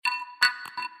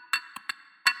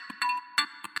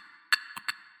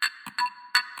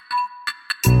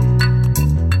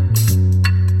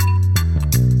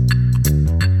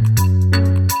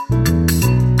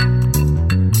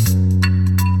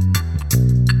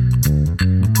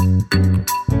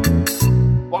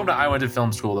Went to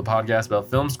Film School, the podcast about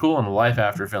film school and life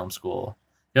after film school.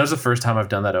 It was the first time I've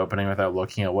done that opening without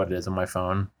looking at what it is on my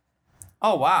phone.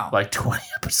 Oh, wow. Like 20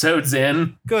 episodes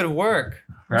in. Good work.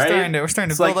 Right? We're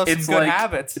starting to build up some good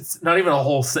habits. It's not even a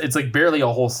whole... It's like barely a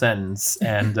whole sentence,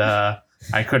 and I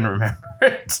couldn't remember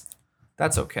it.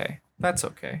 That's okay.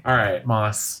 All right,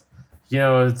 Moss. You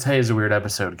know, today's a weird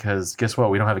episode because guess what?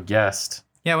 We don't have a guest.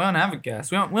 Yeah, we don't have a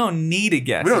guest. We don't need a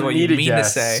guest. We don't is what need you a mean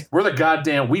guest. To say. We're the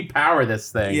goddamn... We power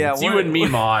this thing. Yeah, it's you and me,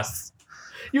 Moss.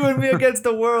 You and me against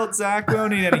the world, Zach. We don't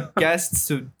need any guests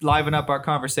to liven up our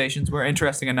conversations. We're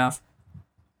interesting enough.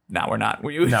 No, we're not.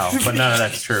 No, but none of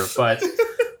that's true. But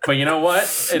you know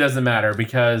what? It doesn't matter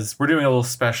because we're doing a little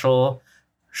special,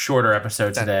 shorter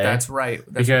episode today. That's right.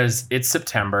 Because it's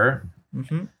September.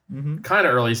 Kind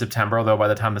of early September, although by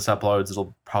the time this uploads,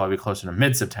 it'll probably be closer to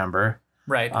mid-September.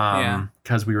 Right. Yeah.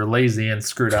 Because we were lazy and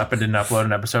screwed up and didn't upload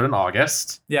an episode in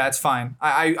August. Yeah, it's fine.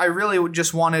 I really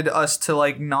just wanted us to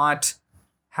like not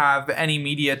have any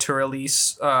media to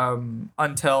release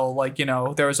until like, you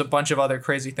know, there was a bunch of other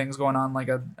crazy things going on, like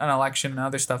an election and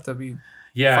other stuff to be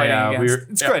fighting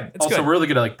against. It's good. It's also good. we're really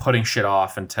good at like putting shit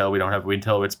off until it's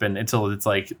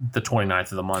like the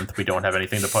 29th of the month. We don't have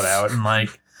anything to put out and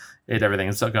like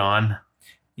everything's gone.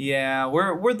 Yeah,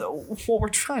 what we're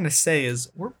trying to say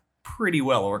is we're pretty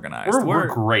well organized. We're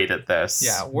great at this.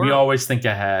 Yeah, we always think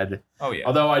ahead. Oh yeah.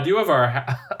 Although I do have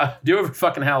a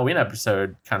fucking Halloween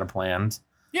episode kind of planned.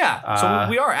 Yeah, so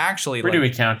we are actually... We're doing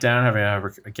a countdown, having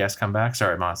a guest come back.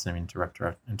 Sorry, Moss, I didn't mean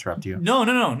to interrupt you.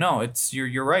 No. It's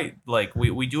you're right. Like,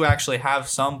 we do actually have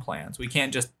some plans. We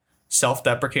can't just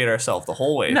self-deprecate ourselves the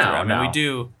whole way through. I mean, we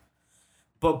do...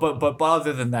 But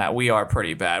other than that, we are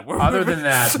pretty bad. Other than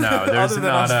that, no. There's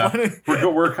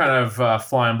not we're kind of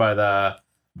flying by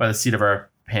the seat of our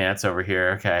pants over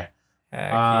here. Okay.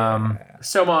 Heck yeah.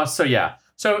 So, Moss,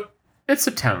 So it's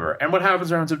September, and what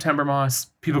happens around September, Moss?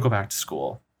 People go back to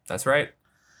school. That's right.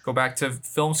 Go back to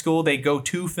film school. They go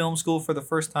to film school for the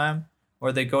first time,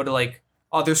 or they go to like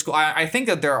other school. I think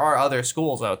that there are other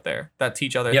schools out there that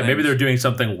teach other things. Yeah, maybe they're doing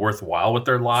something worthwhile with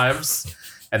their lives,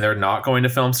 and they're not going to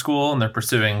film school, and they're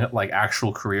pursuing like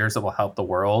actual careers that will help the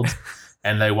world,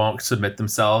 and they won't submit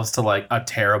themselves to like a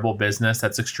terrible business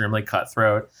that's extremely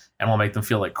cutthroat and will make them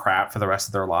feel like crap for the rest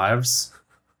of their lives.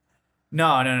 No.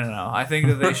 I think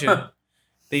that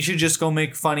they should just go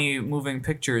make funny moving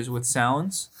pictures with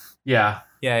sounds. Yeah.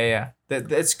 Yeah.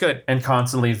 That's good. And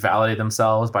constantly validate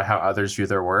themselves by how others view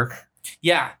their work.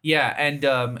 Yeah.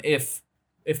 And if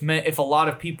a lot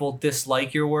of people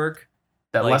dislike your work,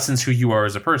 that lessens who you are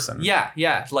as a person.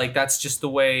 Yeah. Like that's just the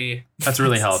way. That's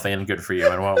really healthy and good for you,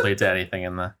 and won't lead to anything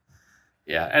in the.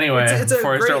 Yeah. Anyway, it's a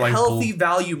great healthy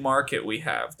value market we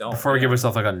have. Before we give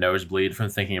ourselves like a nosebleed from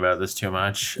thinking about this too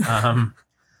much.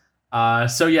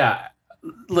 So yeah.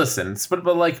 Listen,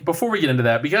 but like before we get into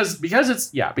that, because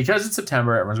it's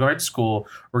September, everyone's going back to school.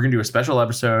 We're gonna do a special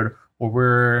episode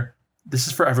where this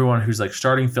is for everyone who's like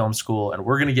starting film school, and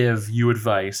we're gonna give you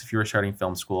advice if you were starting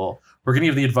film school. We're gonna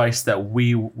give the advice that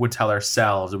we would tell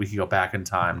ourselves that we could go back in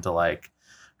time to like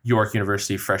York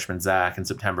University freshman Zach in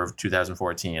September of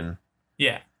 2014.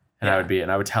 Yeah, and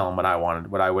I would tell him what I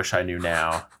wanted, what I wish I knew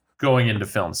now going into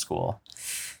film school.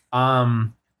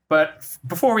 But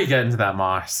before we get into that,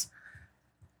 Moss.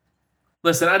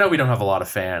 Listen, I know we don't have a lot of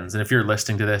fans, and if you're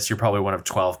listening to this, you're probably one of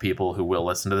 12 people who will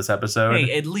listen to this episode.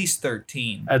 Hey, at least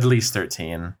 13. At least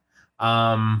 13.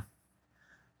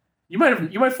 You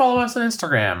might follow us on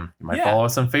Instagram. You might follow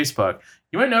us on Facebook.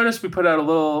 You might notice we put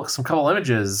out some couple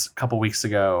images a couple weeks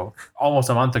ago,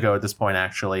 almost a month ago at this point,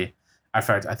 actually. In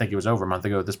fact, I think it was over a month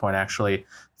ago at this point, actually,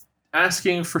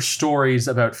 asking for stories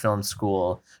about film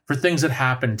school, for things that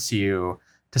happened to you,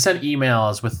 to send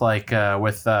emails with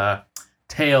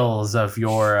tales of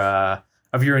your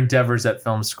endeavors at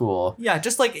film school. Yeah,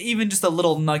 just like even just a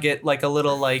little nugget, like a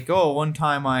little like, oh, one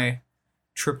time I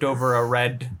tripped over a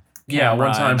red camera. Yeah,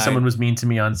 one time someone was mean to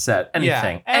me on set.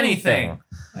 Anything. Yeah,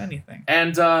 anything.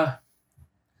 And you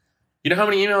know how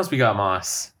many emails we got,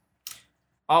 Moss?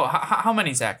 Oh, how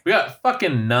many, Zach? We got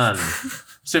fucking none.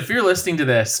 So if you're listening to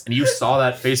this and you saw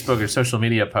that Facebook or social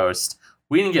media post,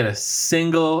 we didn't get a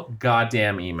single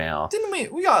goddamn email. Didn't we?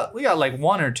 We got like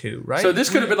one or two, right? So this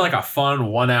could have been like a fun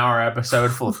 1 hour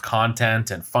episode full of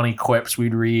content and funny quips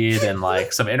we'd read and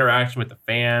like some interaction with the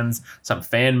fans, some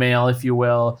fan mail, if you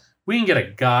will. We didn't get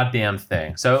a goddamn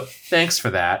thing. So thanks for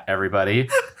that, everybody.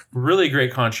 Really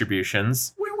great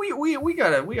contributions. We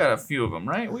got a few of them,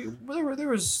 right?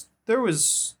 There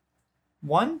was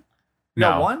one. We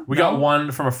got one. We got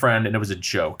one from a friend, and it was a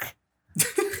joke.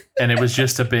 And it was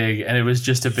just a big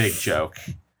joke.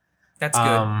 That's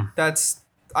good.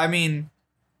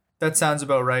 That sounds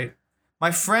about right.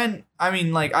 My friend, I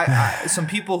mean, like, I some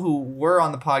people who were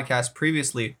on the podcast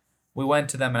previously, we went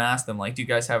to them and asked them, like, do you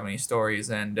guys have any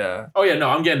stories? And oh yeah, no,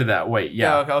 I'm getting to that. Wait,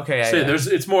 yeah. Okay. So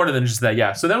it's more than just that.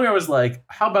 Yeah. So then we always like,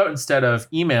 how about instead of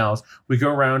emails, we go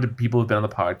around to people who've been on the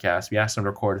podcast. We ask them to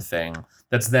record a thing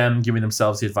that's them giving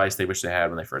themselves the advice they wish they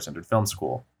had when they first entered film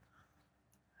school.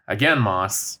 Again,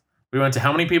 Moss, we went to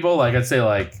how many people? Like, I'd say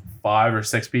like 5 or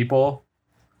 6 people.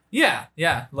 Yeah.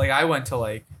 Like, I went to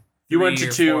like. You went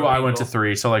to 2, I went to people.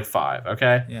 3, so like 5.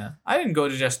 Okay. Yeah, I didn't go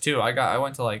to just 2. I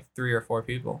went to like 3 or 4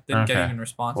 people. Didn't get even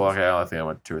responses. Well, okay, I think I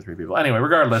went to 2 or 3 people. Anyway,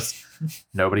 regardless,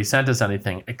 nobody sent us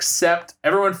anything except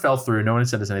everyone fell through. No one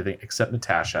sent us anything except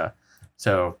Natasha.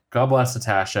 So God bless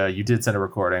Natasha. You did send a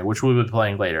recording, which we'll be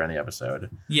playing later in the episode.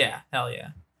 Yeah, hell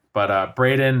yeah. But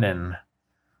Braden and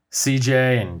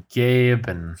CJ and Gabe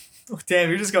and Oh, damn,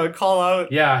 you're just gonna call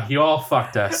out. yeah, you all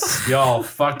fucked us. You all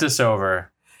fucked us over.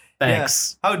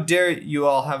 Thanks. Yeah. How dare you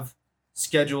all have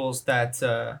schedules that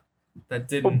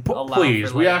didn't allow.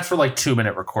 Please, for, we like, asked for like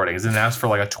 2-minute recordings and asked for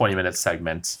like a 20-minute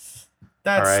segment.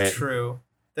 That's right. true.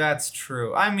 That's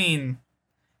true. I mean,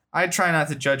 I try not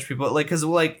to judge people, like, cause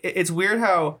like it's weird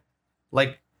how,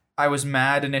 like, I was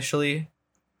mad initially,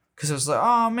 cause I was like,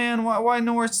 oh man, why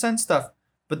nowhere send stuff,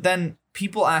 but then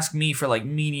people ask me for like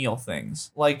menial things,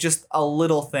 like just a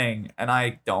little thing, and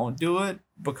I don't do it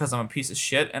because I'm a piece of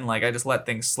shit, and like I just let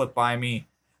things slip by me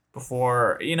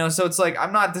before, so it's like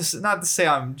I'm not to say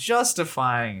I'm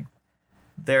justifying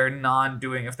their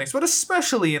non-doing of things, but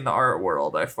especially in the art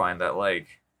world, I find that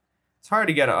like it's hard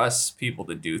to get us people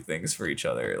to do things for each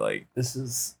other. Like, This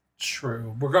is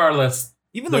true. Regardless,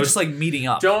 even though just like meeting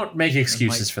up. don't make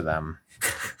excuses for them.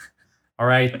 All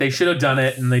right, they should have done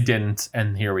it and they didn't,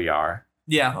 and here we are.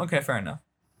 Yeah, okay, fair enough.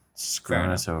 Screwing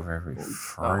Fair us over every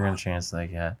friggin' chance they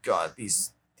get. God,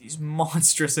 these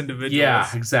monstrous individuals. Yeah,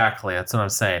 exactly. That's what I'm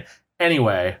saying.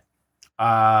 Anyway,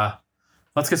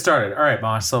 let's get started. All right,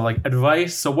 Moss. So, like,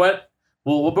 advice. So, what?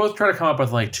 We'll both try to come up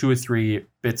with like 2 or 3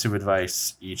 bits of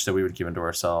advice each that we would give into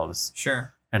ourselves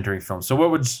Sure. entering film. So,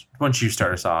 once you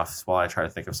start us off while I try to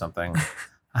think of something?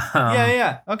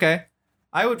 Yeah. Okay.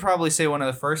 I would probably say one of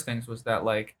the first things was that,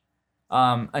 like,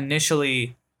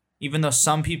 initially, even though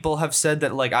some people have said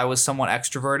that, like, I was somewhat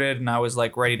extroverted and I was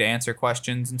like ready to answer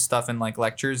questions and stuff in like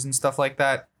lectures and stuff like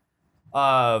that,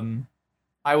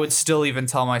 I would still even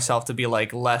tell myself to be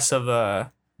like less of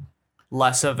a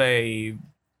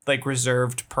like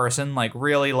reserved person, like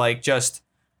really like just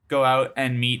go out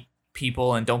and meet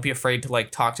people and don't be afraid to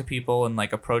like talk to people and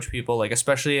like approach people, like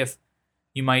especially if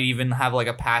you might even have like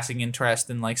a passing interest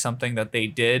in like something that they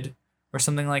did or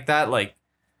something like that. Like,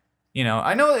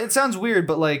 I know it sounds weird,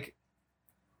 but like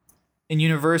in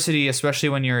university, especially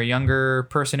when you're a younger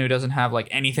person who doesn't have like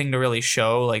anything to really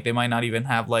show, like they might not even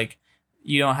have like,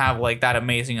 you don't have like that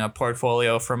amazing a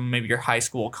portfolio from maybe your high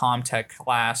school Comtech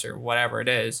class or whatever it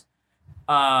is.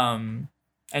 And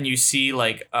you see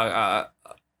like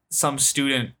some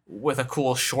student with a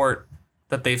cool short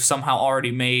that they've somehow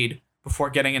already made before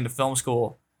getting into film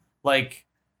school. Like,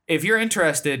 if you're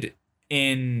interested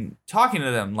in talking to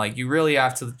them, like you really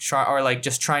have to try, or like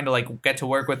just trying to like get to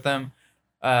work with them.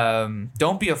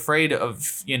 Don't be afraid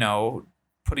of,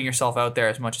 putting yourself out there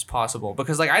as much as possible,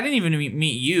 because like I didn't even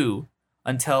meet you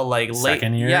until like late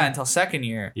second year. Yeah, until second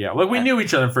year. Yeah, like we knew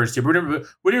each other in first year, but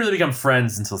we didn't really become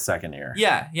friends until second year.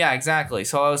 Yeah, exactly.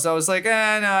 So I was like, no,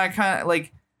 I kind of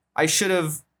like, I should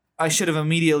have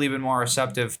immediately been more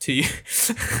receptive to you.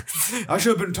 I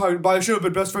should have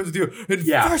been best friends with you in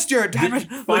first year. Damn it!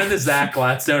 Find the Zach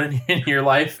Gladstone in your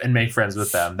life and make friends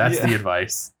with them. That's the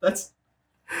advice. But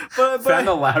find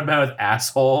the loudmouth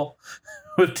asshole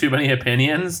with too many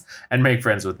opinions and make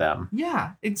friends with them.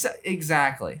 Yeah,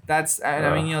 exactly. That's,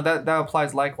 I mean, that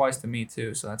applies likewise to me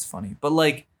too. So that's funny. But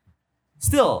like,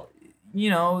 still,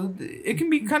 it can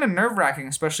be kind of nerve-wracking,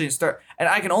 especially to start. And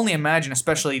I can only imagine,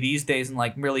 especially these days in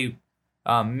like really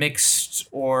mixed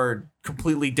or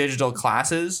completely digital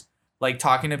classes, like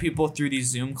talking to people through these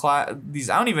Zoom I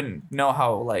don't even know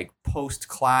how like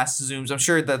post-class Zooms. I'm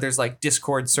sure that there's like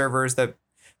Discord servers that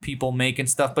people make and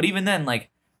stuff. But even then, like,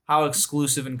 how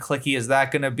exclusive and clicky is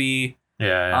that going to be?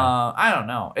 Yeah. I don't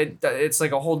know. It's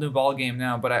like a whole new ball game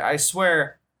now. But I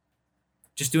swear,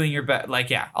 just doing your best, like,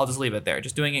 yeah, I'll just leave it there.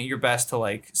 Just doing it your best to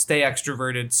like stay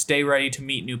extroverted, stay ready to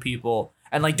meet new people,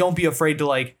 and like don't be afraid to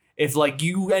like, if like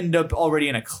you end up already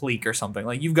in a clique or something,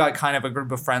 like you've got kind of a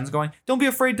group of friends going, don't be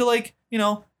afraid to like,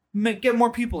 get more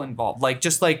people involved. Like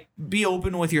just like be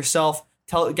open with yourself.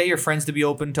 Get your friends to be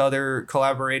open to other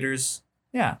collaborators.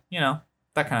 Yeah,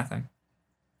 that kind of thing.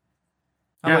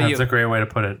 How about that's a great way to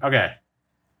put it. Okay.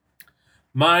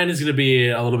 Mine is going to be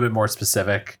a little bit more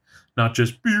specific. not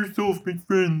just be yourself, make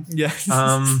friends. Yeah.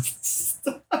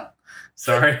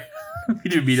 Sorry.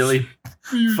 You immediately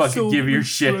fucking give your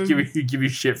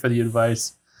shit for the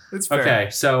advice. It's fair. Okay,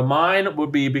 so mine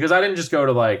would be, because I didn't just go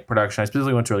to like production, I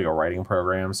specifically went to like a writing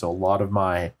program. So a lot of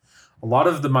my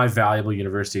valuable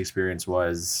university experience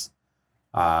was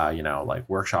like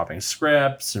workshopping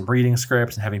scripts and reading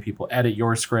scripts and having people edit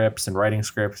your scripts and writing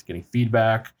scripts, getting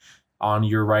feedback on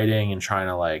your writing and trying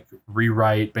to like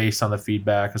rewrite based on the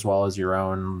feedback as well as your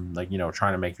own, like,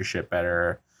 trying to make your shit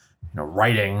better.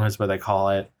 Writing is what they call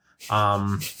it.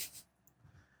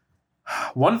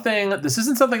 One thing, this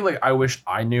isn't something like I wish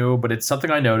I knew, but it's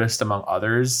something I noticed among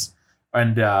others.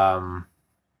 And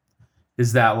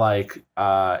is that like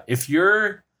if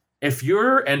you're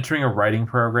entering a writing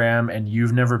program and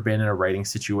you've never been in a writing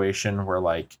situation where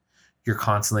like you're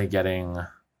constantly getting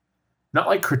not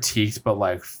like critiqued, but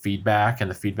like feedback, and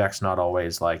the feedback's not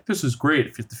always like, this is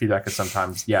great. The feedback is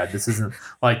sometimes, yeah, this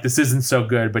isn't so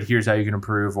good, but here's how you can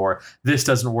improve, or this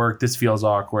doesn't work, this feels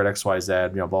awkward,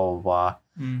 XYZ, blah, blah,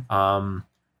 blah.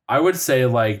 I would say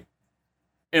like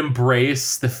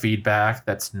embrace the feedback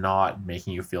that's not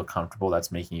making you feel comfortable,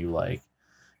 that's making you like,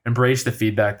 embrace the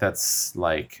feedback that's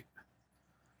like,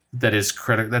 that is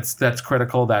critical, that's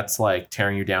critical, that's like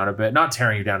tearing you down a bit. Not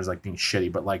tearing you down as like being shitty,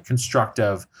 but like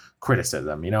constructive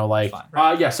criticism,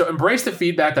 so embrace the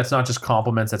feedback that's not just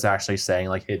compliments, that's actually saying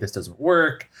like, hey, this doesn't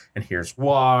work and here's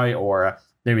why, or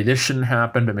maybe this shouldn't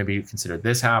happen, but maybe you consider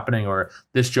this happening, or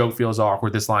this joke feels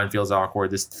awkward, this line feels awkward,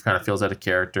 this kind of feels out of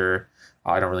character,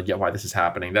 I don't really get why this is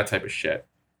happening, that type of shit.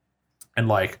 And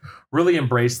like really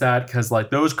embrace that, because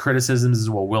like those criticisms is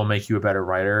what will make you a better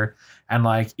writer. And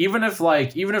like even if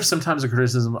sometimes the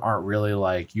criticisms aren't really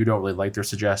like, you don't really like their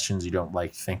suggestions, you don't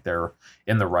like think they're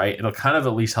in the right, it'll kind of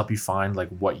at least help you find like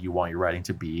what you want your writing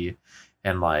to be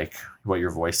and like what your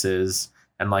voice is.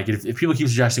 And like if people keep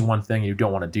suggesting one thing and you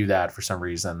don't want to do that for some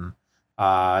reason,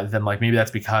 then like maybe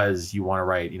that's because you want to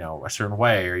write a certain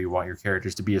way, or you want your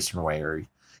characters to be a certain way, or you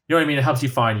know what I mean? It helps you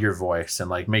find your voice and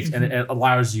like makes and it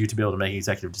allows you to be able to make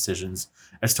executive decisions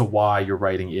as to why your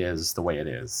writing is the way it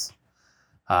is.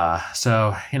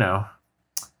 So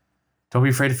don't be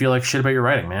afraid to feel like shit about your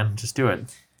writing, man. Just do it.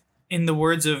 In the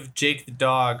words of Jake the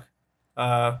dog,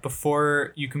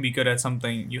 before you can be good at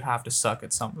something, you have to suck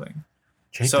at something.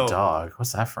 Jake the dog.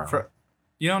 What's that from?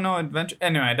 You don't know Adventure?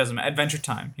 Anyway, it doesn't matter. Adventure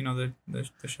Time. You know the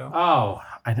show? Oh.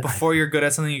 Before you're good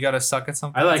at something, you got to suck at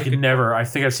something. I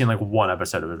think I've seen like one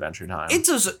episode of Adventure Time.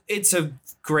 It's a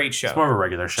great show. It's more of a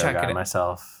regular show guy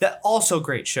myself. Also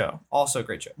great show.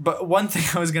 But one thing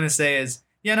I was going to say is,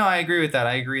 I agree with that.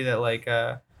 I agree that like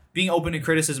being open to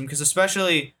criticism, because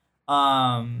especially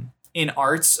in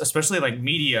arts, especially like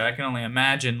media, I can only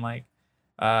imagine like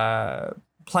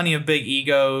plenty of big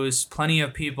egos, plenty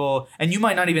of people, and you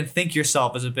might not even think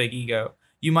yourself as a big ego.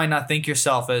 You might not think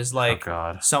yourself as like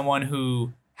someone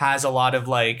who has a lot of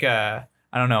like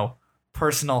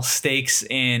personal stakes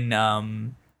in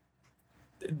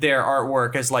their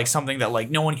artwork as like something that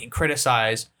like no one can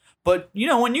criticize. But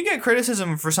when you get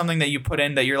criticism for something that you put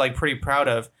in that you're like pretty proud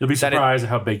of, you'll be surprised at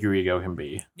how big your ego can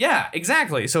be. Yeah,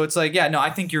 exactly. So it's like, I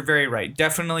think you're very right.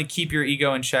 Definitely keep your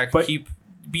ego in check.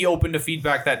 Be open to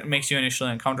feedback that makes you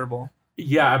initially uncomfortable.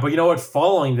 Yeah, but you know what?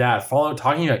 Talking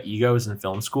about egos in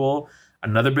film school,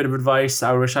 another bit of advice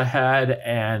I wish I had,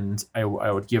 and I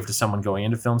would give to someone going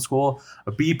into film school: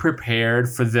 be prepared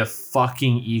for the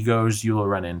fucking egos you will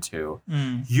run into.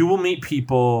 You will meet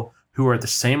people who are at the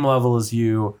same level as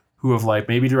you, who have like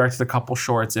maybe directed a couple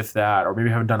shorts, if that, or maybe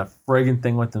haven't done a friggin'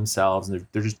 thing with themselves, and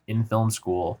they're just in film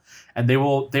school, and they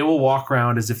will walk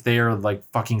around as if they are like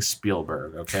fucking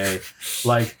Spielberg. Okay,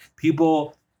 like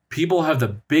people have the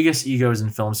biggest egos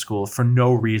in film school for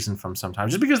no reason.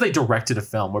 Sometimes just because they directed a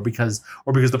film, or because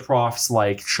the profs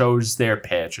like chose their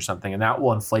pitch or something, and that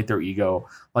will inflate their ego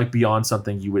like beyond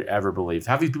something you would ever believe.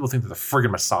 Have these people think they're the friggin'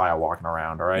 Messiah walking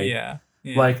around? All right. Yeah.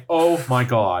 Like, oh my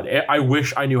God, I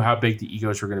wish I knew how big the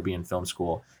egos were going to be in film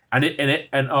school.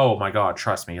 And oh my God,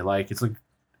 trust me, like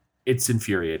it's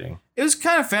infuriating. It was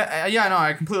kind of,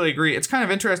 I completely agree. It's kind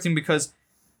of interesting because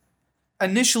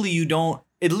initially you don't,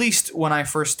 at least when I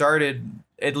first started,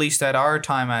 at least at our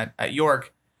time at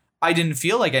York, I didn't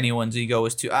feel like anyone's ego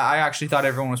was I actually thought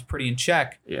everyone was pretty in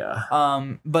check. Yeah.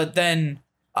 But then,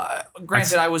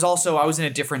 granted, I was in a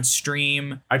different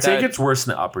stream. I'd say it gets worse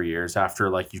in the upper years after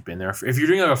like you've been there. If you're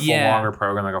doing like a full longer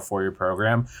program, like a 4-year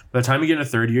program, by the time you get into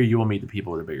third year, you will meet the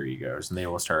people with the bigger egos, and they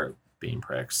will start being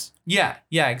pricks. Yeah,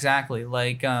 exactly.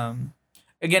 Like, again,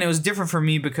 it was different for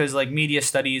me because like media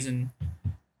studies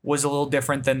was a little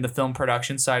different than the film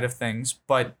production side of things,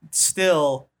 but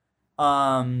still,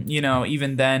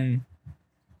 even then,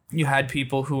 you had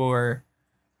people who were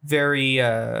very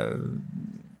I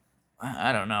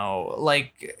don't know,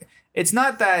 like, it's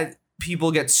not that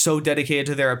people get so dedicated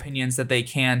to their opinions that they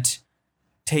can't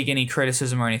take any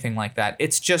criticism or anything like that.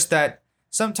 It's just that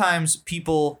sometimes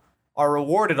people are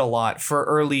rewarded a lot for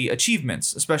early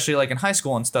achievements, especially like in high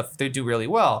school and stuff. They do really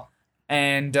well.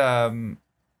 And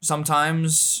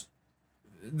sometimes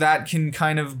that can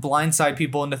kind of blindside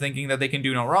people into thinking that they can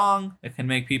do no wrong. It can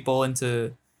make people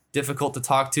into difficult to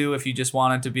talk to if you just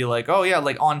wanted to be like, oh yeah,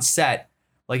 like on set,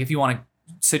 like if you want to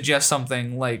suggest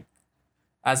something like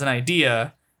as an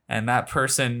idea and that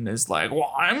person is like,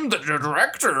 well, I'm the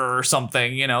director or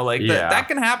something, you know, like that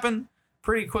can happen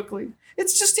pretty quickly.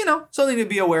 It's just, you know, something to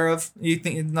be aware of. You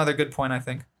think another good point, I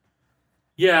think.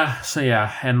 Yeah. So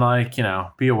yeah, and like, you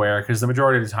know, be aware, because the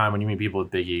majority of the time when you meet people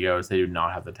with big egos, they do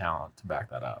not have the talent to back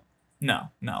that up. No.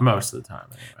 Most of the time.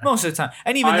 Anyway. Most of the time.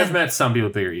 And even I've met some people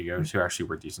with bigger egos who actually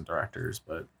were decent directors,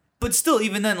 but still,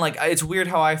 even then, like, it's weird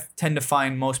how I tend to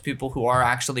find most people who are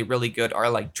actually really good are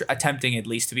like attempting at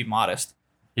least to be modest.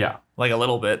 Yeah. Like a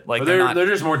little bit. Like they're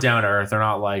just more down to earth. They're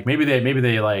not like maybe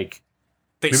they like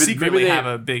they secretly have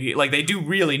a big, like, they do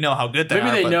really know how good they are.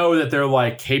 Maybe they know that they're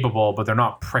like capable, but they're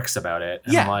not pricks about it.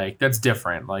 And like that's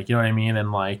different. Like, you know what I mean?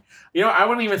 And like, you know, I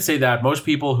wouldn't even say that. Most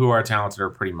people who are talented are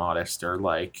pretty modest, or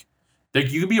like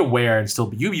you can be aware and still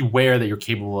be aware that you're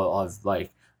capable of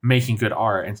like making good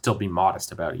art and still be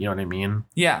modest about it. You know what I mean?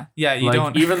 Yeah. Yeah. You like,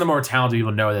 don't. Even the more talented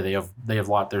people know that they have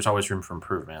a lot. There's always room for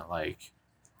improvement. Like.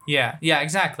 Yeah. Yeah.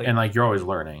 Exactly. And like you're always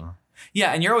learning.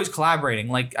 Yeah, and you're always collaborating.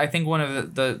 Like, I think one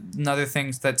of the another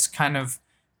things that's kind of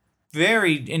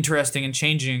very interesting and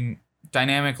changing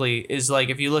dynamically is, like,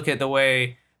 if you look at the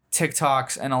way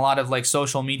TikToks and a lot of like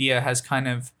social media has kind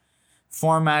of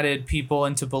formatted people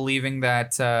into believing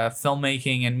that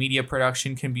filmmaking and media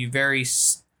production can be very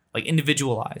like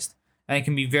individualized, and it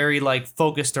can be very like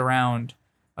focused around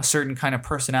a certain kind of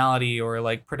personality or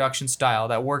like production style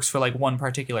that works for like one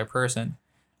particular person.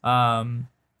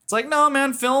 It's like, no,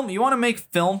 man, you want to make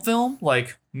film,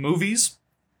 like movies,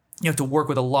 you have to work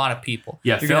with a lot of people.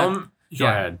 Yeah, Go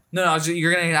ahead. No,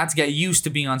 you're going to have to get used to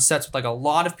being on sets with like a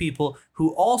lot of people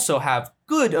who also have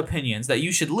good opinions that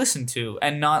you should listen to,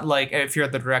 and not like if you're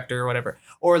the director or whatever.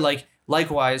 Or like,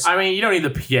 likewise. I mean, you don't need the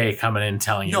PA coming in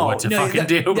telling you what to fucking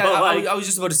do. But like, I was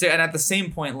just about to say, and at the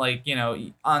same point, like, you know,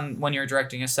 when you're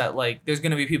directing a set, like, there's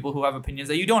going to be people who have opinions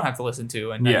that you don't have to listen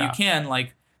to, and that you can,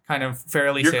 like, kind of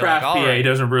fairly your say, craft like, PA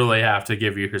doesn't really have to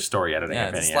give you his story editing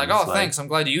opinions. It's like, thanks, I'm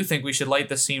glad you think we should light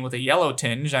the scene with a yellow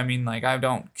tinge. I mean, like,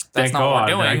 that's not what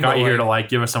we're doing. I got you here to like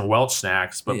give us some Welch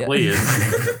snacks, but please.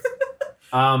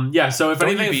 So if don't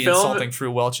anything, be insulting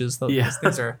fruit Welches. Those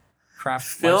things are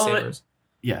craft lifesavers.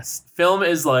 Yes, film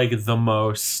is like the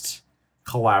most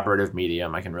collaborative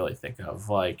medium I can really think of.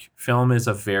 Like, film is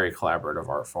a very collaborative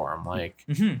art form. Like,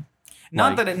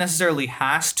 not that it necessarily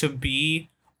has to be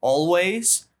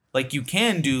always. Like, you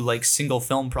can do like single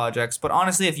film projects, but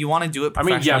honestly, if you want to do it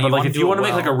professionally, but like if you want to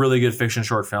make like a really good fiction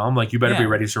short film, like you better be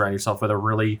ready to surround yourself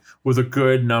with a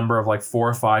good number of like 4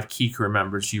 or 5 key crew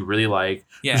members you really like,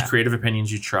 whose creative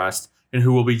opinions you trust, and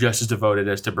who will be just as devoted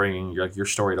as to bringing your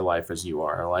story to life as you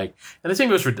are. Like, and the same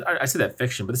goes for, I say that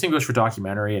fiction, but the same goes for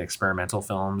documentary and experimental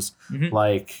films,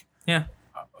 like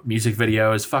music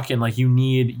videos. Fucking, like, you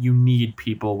need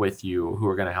people with you who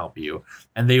are going to help you,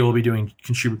 and they will be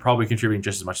probably contributing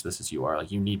just as much to this as you are.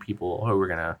 Like, you need people who are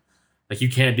going to, like, you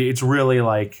can't do, it's really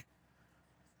like,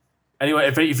 anyway,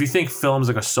 if you think film's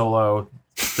like a solo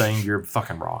thing, you're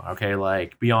fucking wrong. Okay,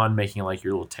 like, beyond making like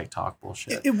your little TikTok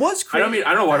bullshit. It was crazy. I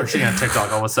don't know why we're sitting on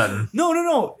TikTok all of a sudden.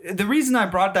 No. The reason I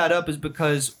brought that up is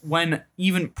because when,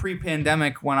 even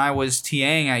pre-pandemic, when I was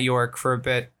TAing at York for a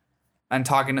bit and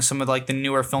talking to some of like the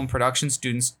newer film production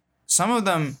students, some of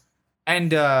them,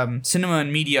 and cinema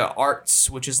and media arts,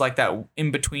 which is like that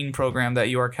in-between program that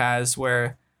York has,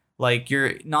 where like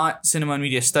you're not cinema and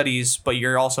media studies, but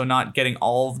you're also not getting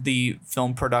all of the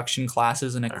film production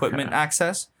classes and equipment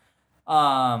access.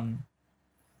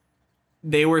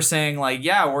 They were saying like,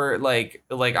 we're like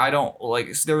I don't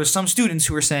like. There was some students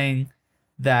who were saying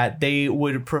that they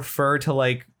would prefer to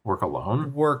like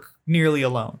work nearly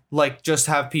alone, like just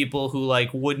have people who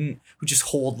just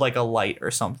hold like a light or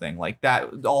something like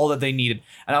that, all that they needed.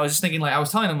 And I was just thinking, like, I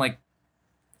was telling them, like,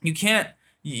 you can't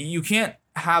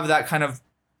have that kind of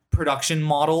production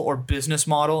model or business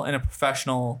model in a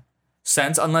professional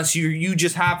sense unless you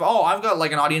just have, I've got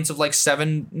like an audience of like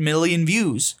 7 million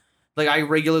views. Like, I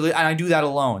regularly, and I do that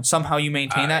alone. Somehow you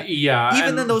maintain that. Yeah.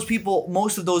 Even then, those people,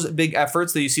 most of those big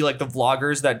efforts that you see, like the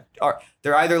vloggers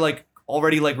they're either like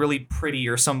already like really pretty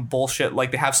or some bullshit,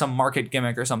 like they have some market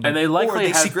gimmick or something, And they likely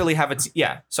have- secretly have it.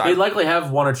 Yeah, so They likely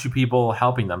have one or two people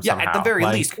helping them yeah, somehow. at the very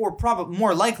like, least, or probably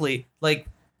more likely, like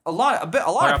a lot like a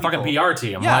of people. fucking PR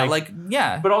team. Yeah,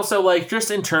 yeah. But also, like, just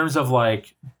in terms of,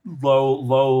 like, low,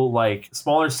 like,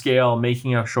 smaller scale,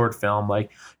 making a short film,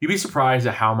 like, you'd be surprised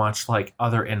at how much, like,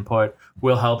 other input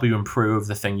will help you improve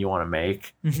the thing you want to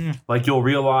make. Mhm. Like, you'll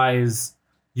realize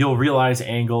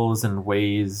angles and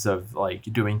ways of, like,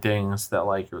 doing things that,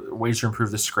 like, ways to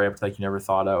improve the script, like, you never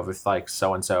thought of if, like,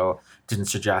 so-and-so didn't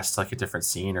suggest, like, a different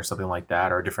scene or something like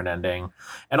that, or a different ending.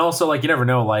 And also, like, you never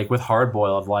know, like, with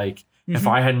Hardboiled, like, if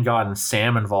I hadn't gotten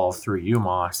Sam involved through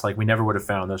UMass, like, we never would have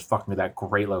found that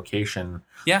great location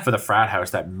for the frat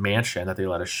house, that mansion that they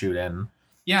let us shoot in.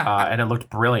 Yeah. And it looked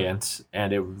brilliant,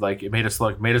 and it made us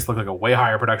look like a way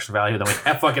higher production value than we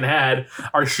fucking had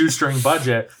our shoestring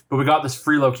budget. But we got this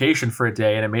free location for a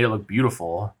day, and it made it look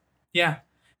beautiful. Yeah.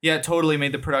 Yeah, it totally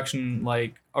made the production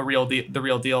like the real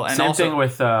deal. And Same also, thing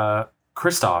with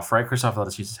Christoph, right? Christoph let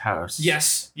us use his house.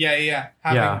 yes. Yeah.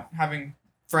 Having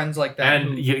friends like that.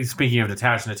 And speaking of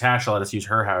Natasha let us use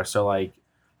her house. So, like,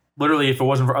 literally, if it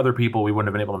wasn't for other people, we wouldn't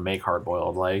have been able to make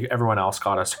Hardboiled. Like, everyone else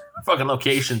got us fucking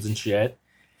locations and shit.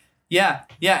 Yeah,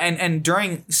 and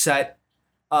during set,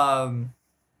 like,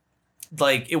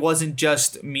 it wasn't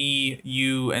just me,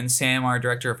 you, and Sam, our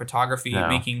director of photography,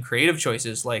 making creative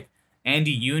choices. Like,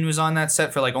 Andy Yoon was on that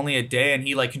set for like only a day, and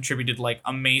he like contributed like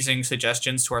amazing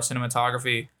suggestions to our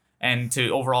cinematography and to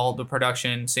overall the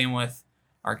production. Same with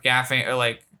our gaffing, or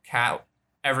like Kat,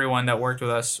 everyone that worked with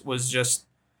us was just,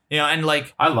 and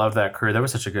like, I love that crew. That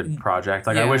was such a good project.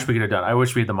 Like, I wish we could have done. I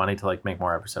wish we had the money to like make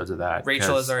more episodes of that.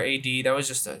 Rachel as our AD. That was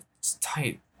just a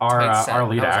tight. Our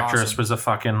lead actress was a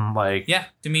fucking like. Yeah,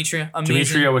 Demetria. Amazing.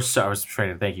 Demetria was so. I was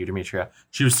trying to thank you, Demetria.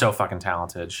 She was so fucking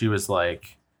talented. She was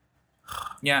like.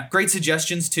 Yeah, great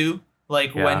suggestions too.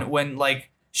 Like when like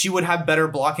she would have better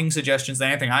blocking suggestions than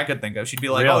anything I could think of. She'd be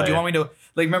like, "Oh, do you want me to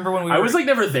like remember when we?" I was like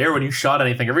never there when you shot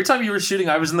anything. Every time you were shooting,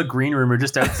 I was in the green room or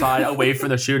just outside, away from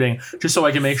the shooting, just so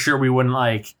I could make sure we wouldn't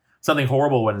like something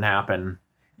horrible wouldn't happen.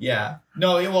 Yeah.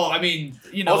 No. Well, I mean,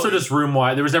 Also, just room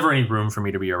wide, there was never any room for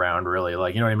me to be around. Really,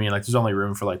 like, you know what I mean. Like, there's only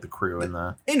room for like the crew and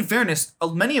the. In fairness,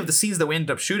 many of the scenes that we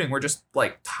ended up shooting were just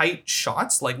like tight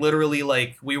shots. Like literally,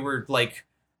 like we were like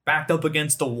backed up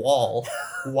against the wall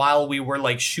while we were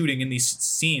like shooting in these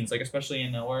scenes, like especially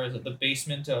in where is it, the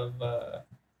basement of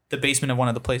one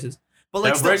of the places. But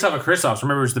like right off of Christoph's,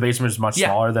 remember, the basement was much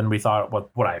smaller than we thought.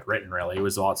 What I had written, really, it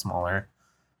was a lot smaller.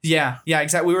 Yeah,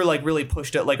 exactly. We were like really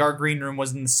pushed out. Like our green room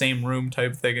was in the same room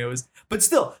type thing. It was, but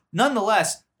still,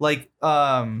 nonetheless, like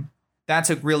that's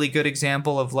a really good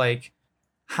example of like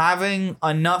having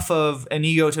enough of an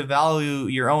ego to value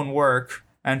your own work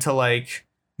and to like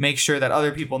make sure that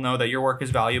other people know that your work is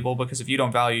valuable, because if you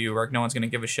don't value your work, no one's going to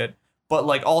give a shit. But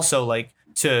like also like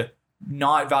to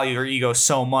not value your ego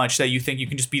so much that you think you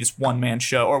can just be this one man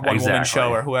show or one woman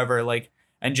show or whoever, like,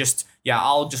 and just,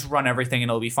 I'll just run everything and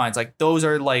it'll be fine. It's like, those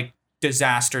are like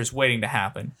disasters waiting to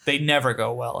happen. They never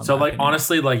go well. So like,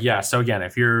 honestly, like, so again,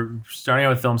 if you're starting out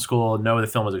with film school, know the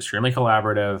film is extremely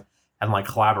collaborative, and like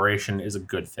collaboration is a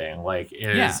good thing. Like,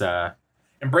 it is,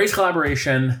 embrace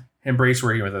collaboration, embrace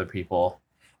working with other people.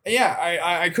 Yeah,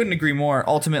 I couldn't agree more,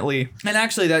 ultimately. And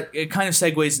actually, that it kind of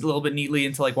segues a little bit neatly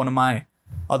into like one of my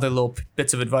other little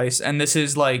bits of advice. And this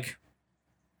is like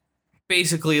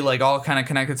basically like all kind of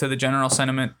connected to the general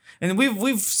sentiment. And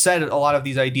we've said a lot of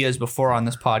these ideas before on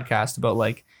this podcast about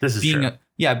like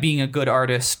being a good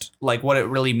artist, like what it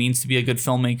really means to be a good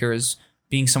filmmaker is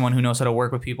being someone who knows how to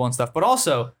work with people and stuff. But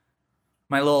also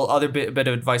my little other bit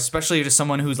of advice, especially to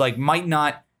someone who's like might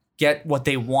not get what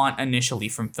they want initially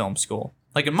from film school.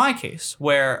 Like in my case,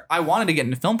 where I wanted to get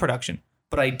into film production,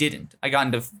 but I didn't. I got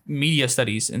into media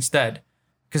studies instead,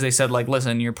 because they said, like,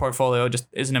 listen, your portfolio just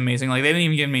isn't amazing. Like, they didn't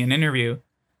even give me an interview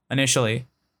initially.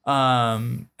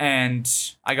 And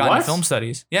I got into film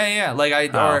studies. Yeah. Like,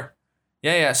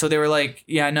 So they were like,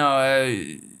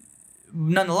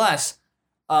 nonetheless,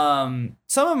 some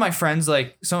of my friends,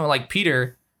 like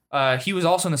Peter, he was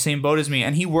also in the same boat as me,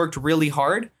 and he worked really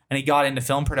hard, and he got into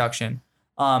film production.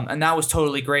 And that was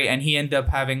totally great. And he ended up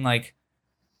having like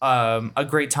a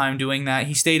great time doing that.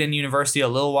 He stayed in university a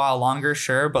little while longer,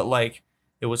 sure, but like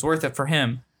it was worth it for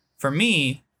him. For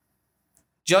me,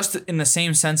 just in the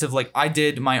same sense of like I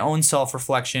did my own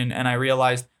self-reflection and I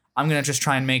realized I'm going to just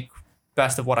try and make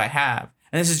best of what I have.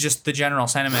 And this is just the general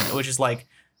sentiment, which is like,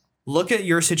 look at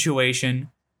your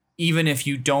situation, even if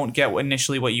you don't get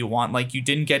initially what you want. Like you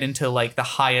didn't get into like the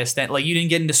highest end, like you didn't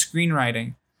get into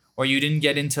screenwriting. Or you didn't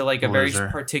get into like a very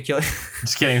particular.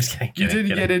 Just kidding. You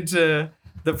didn't get into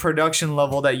the production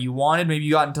level that you wanted. Maybe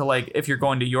you got into like, if you're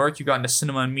going to York, you got into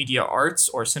cinema and media arts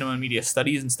or cinema and media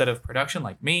studies instead of production,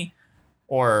 like me.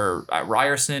 Or at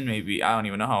Ryerson, maybe, I don't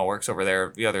even know how it works over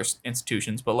there, the other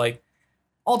institutions. But like,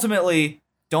 ultimately,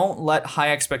 don't let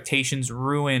high expectations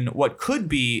ruin what could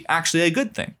be actually a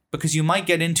good thing, because you might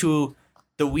get into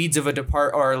the weeds of a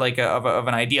or like of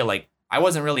an idea. Like, I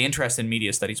wasn't really interested in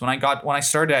media studies when I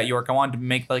started at York. I wanted to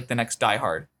make like the next Die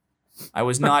Hard. I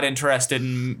was not interested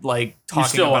in like talking. You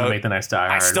still about, want to make the next Die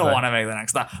Hard. I still want to make the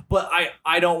next Die, but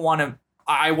I don't want to.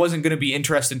 I wasn't going to be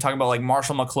interested in talking about like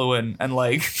Marshall McLuhan and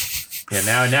like.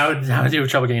 Yeah, now you have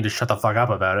trouble getting to shut the fuck up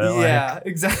about it. Yeah,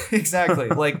 exactly.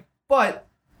 Like, but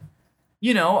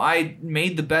you know, I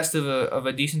made the best of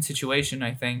a decent situation,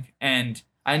 I think, and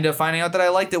I ended up finding out that I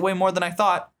liked it way more than I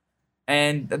thought,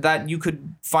 and that you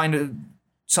could find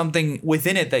something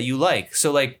within it that you like.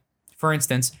 So, like, for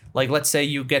instance, like let's say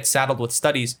you get saddled with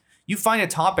studies, you find a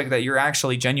topic that you're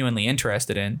actually genuinely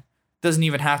interested in. Doesn't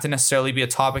even have to necessarily be a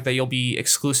topic that you'll be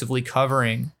exclusively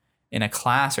covering in a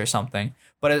class or something.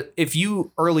 But if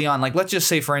you early on, like, let's just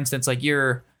say, for instance, like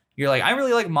you're like, I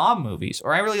really like mob movies,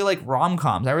 or I really like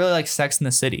rom-coms. I really like Sex and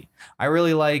the City. I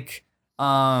really like,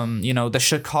 the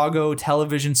Chicago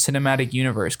television cinematic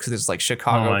universe, because it's like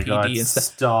Chicago PD God, and stuff.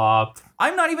 Stop.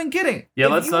 I'm not even kidding. Yeah,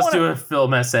 let's do a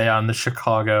film essay on the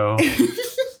Chicago.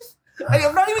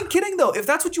 I'm not even kidding though. If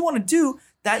that's what you want to do,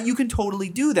 that you can totally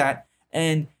do that.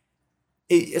 And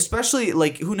especially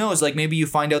like, who knows, like maybe you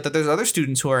find out that there's other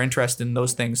students who are interested in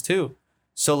those things too.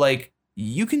 So like,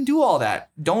 you can do all that.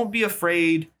 Don't be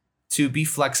afraid to be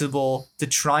flexible, to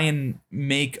try and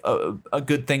make a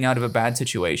good thing out of a bad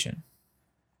situation.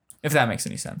 If that makes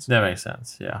any sense. That makes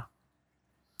sense. Yeah.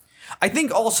 I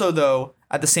think also though,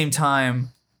 at the same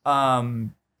time,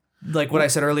 like what I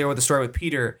said earlier with the story with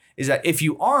Peter, is that if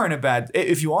you are in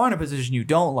a position you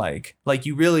don't like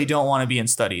you really don't want to be in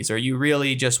studies, or you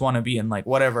really just want to be in like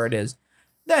whatever it is,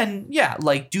 then yeah,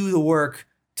 like do the work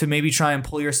to maybe try and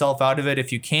pull yourself out of it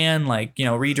if you can, like,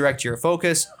 redirect your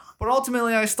focus. But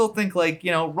ultimately, I still think, like,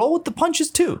 roll with the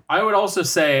punches too. I would also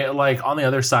say, like, on the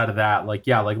other side of that, like,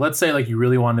 yeah, like, let's say, like, you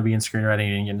really want to be in screenwriting,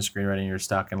 you didn't get into screenwriting, you're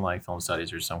stuck in, like, film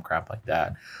studies or some crap like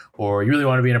that. Or you really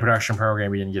want to be in a production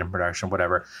program, you didn't get in production,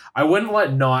 whatever. I wouldn't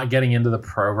let not getting into the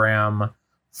program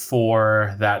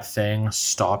for that thing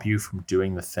stop you from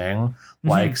doing the thing. Mm-hmm.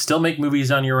 Like, still make movies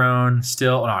on your own,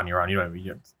 not on your own,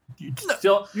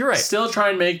 you're right. Still try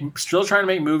and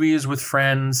make movies with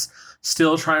friends.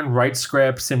 Still try and write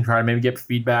scripts and try to maybe get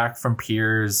feedback from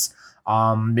peers.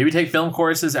 Maybe take film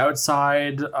courses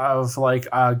outside of like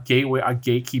a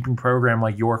gatekeeping program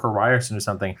like York or Ryerson or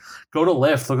something. Go to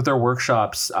LIFT, look at their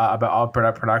workshops about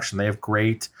production. They have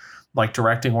great like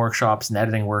directing workshops and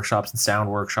editing workshops and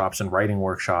sound workshops and writing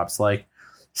workshops. Like,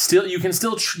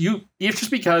 if just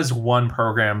because one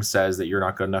program says that you're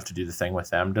not good enough to do the thing with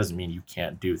them doesn't mean you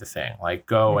can't do the thing. Like,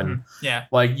 go and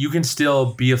like, you can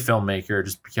still be a filmmaker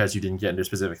just because you didn't get into a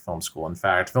specific film school. In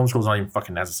fact, film school is not even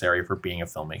fucking necessary for being a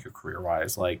filmmaker career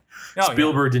wise. Like,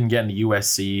 Spielberg didn't get into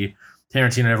USC.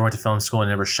 Tarantino never went to film school and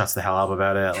never shuts the hell up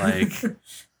about it. Like,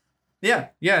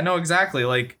 yeah, no, exactly.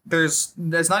 Like, there's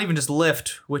not even just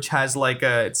LIFT, which has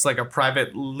it's like a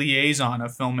private liaison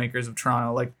of filmmakers of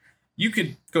Toronto. Like, you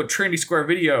could go Trinity Square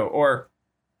Video or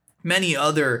many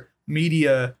other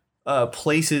media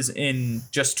places in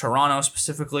just Toronto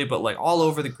specifically, but like all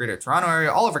over the greater Toronto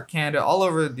area, all over Canada, all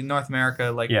over the North America.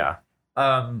 Like,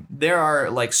 there are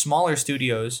like smaller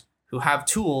studios who have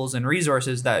tools and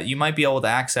resources that you might be able to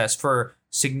access for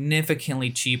significantly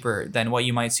cheaper than what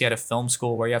you might see at a film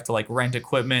school, where you have to like rent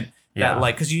equipment. Yeah. That,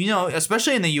 like, because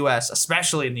especially in the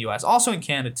US, also in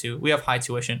Canada too, we have high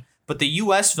tuition, but the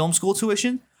US film school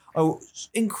tuition are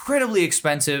incredibly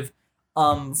expensive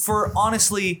for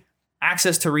honestly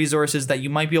access to resources that you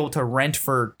might be able to rent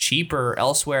for cheaper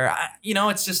elsewhere.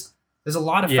 It's just, there's a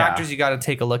lot of factors you got to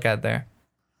take a look at there.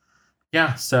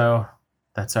 Yeah, so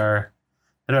that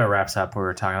wraps up what we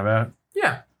were talking about.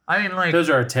 Yeah, I mean, like, those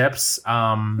are our tips.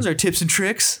 Those are tips and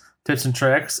tricks.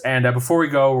 And before we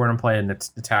go, we're gonna play.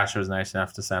 Natasha was nice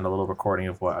enough to send a little recording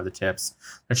of what are the tips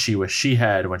that she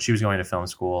had when she was going to film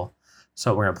school.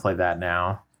 So we're gonna play that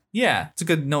now. Yeah, it's a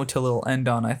good note to end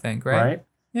on, I think, right? Right?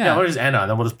 Yeah, we'll just end on.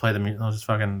 Then we'll just play the music. We'll just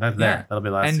fucking there. That'll be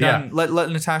last. And let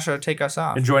Natasha take us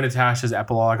off. Enjoy Natasha's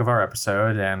epilogue of our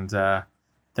episode, and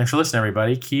thanks for listening,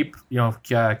 everybody. Keep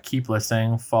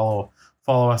listening. Follow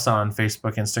us on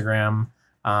Facebook, Instagram.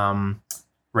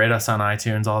 Rate us on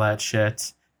iTunes, all that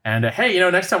shit. And hey,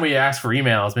 next time we ask for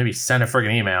emails, maybe send a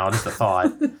friggin' email. Just a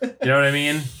thought. You know what I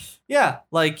mean? Yeah,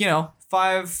 like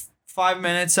 5 5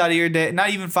 minutes out of your day,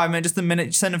 not even 5 minutes, just a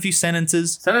minute, send a few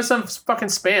sentences. Send us some fucking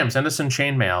spam. Send us some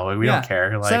chainmail. We don't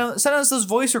care. Like, send us those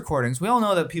voice recordings. We all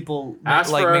know that people ask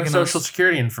like for our making social those.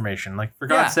 security information. Like, for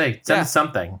God's sake, send us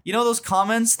something. You know those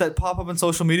comments that pop up on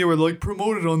social media where they're like,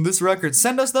 promoted on this record?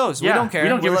 Send us those. Yeah, we don't care. We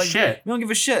don't give a like, shit. We don't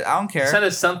give a shit. I don't care. Send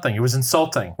us something. It was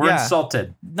insulting. We're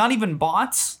insulted. Not even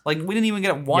bots. Like, we didn't even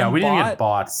get one. Yeah, we bot. didn't get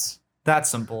bots.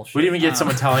 That's some bullshit. We didn't even get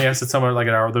someone telling us that someone like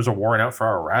there's a warrant out for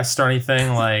our arrest or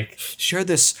anything. Like, share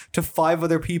this to 5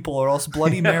 other people, or else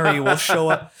Bloody Mary will show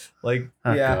up. Like,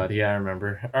 oh God, yeah, I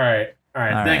remember. All right,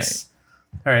 thanks.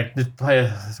 All right, just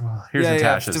play. Here's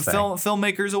Natasha's thing.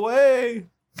 Filmmakers away.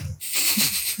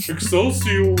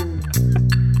 Excelsior.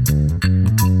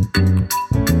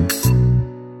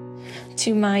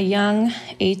 To my young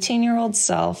 18-year-old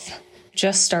self,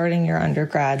 just starting your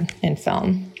undergrad in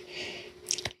film.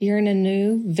 You're in a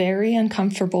new, very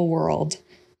uncomfortable world,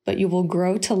 but you will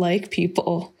grow to like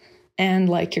people and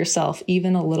like yourself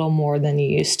even a little more than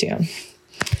you used to.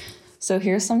 So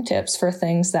here's some tips for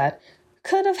things that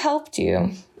could have helped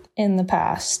you in the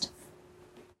past,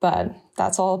 but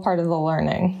that's all a part of the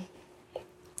learning.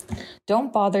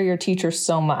 Don't bother your teachers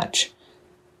so much.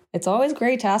 It's always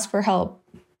great to ask for help,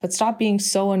 but stop being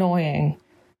so annoying.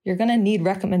 You're going to need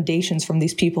recommendations from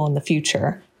these people in the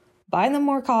future. Buy them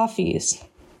more coffees.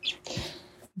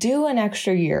 Do an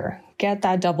extra year. Get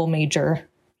that double major.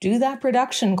 Do that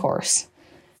production course.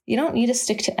 You don't need to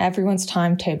stick to everyone's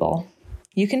timetable.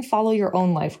 You can follow your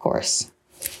own life course.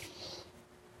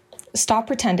 Stop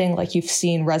pretending like you've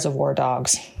seen Reservoir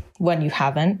Dogs when you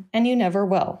haven't, and you never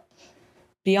will.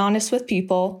 Be honest with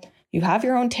people. You have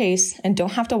your own tastes and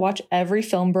don't have to watch every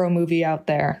film bro movie out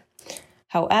there.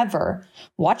 However,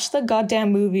 watch the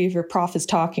goddamn movie if your prof is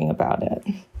talking about it.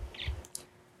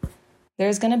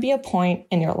 There's going to be a point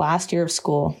in your last year of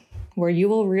school where you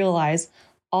will realize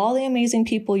all the amazing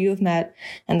people you have met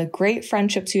and the great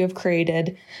friendships you have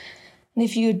created. And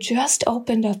if you just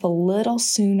opened up a little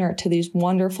sooner to these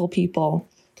wonderful people,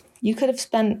 you could have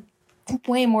spent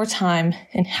way more time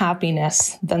in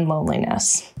happiness than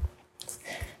loneliness.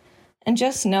 And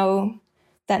just know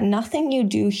that nothing you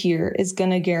do here is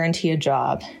going to guarantee a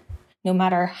job. No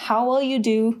matter how well you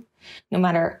do, no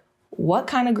matter what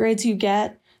kind of grades you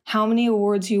get, how many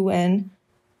awards you win,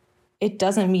 it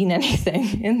doesn't mean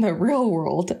anything in the real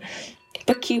world.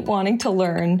 But keep wanting to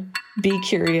learn, be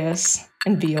curious,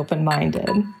 and be open-minded.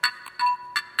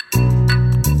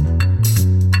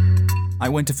 I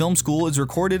Went to Film School is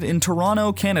recorded in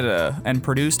Toronto, Canada, and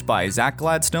produced by Zach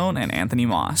Gladstone and Anthony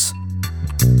Moss.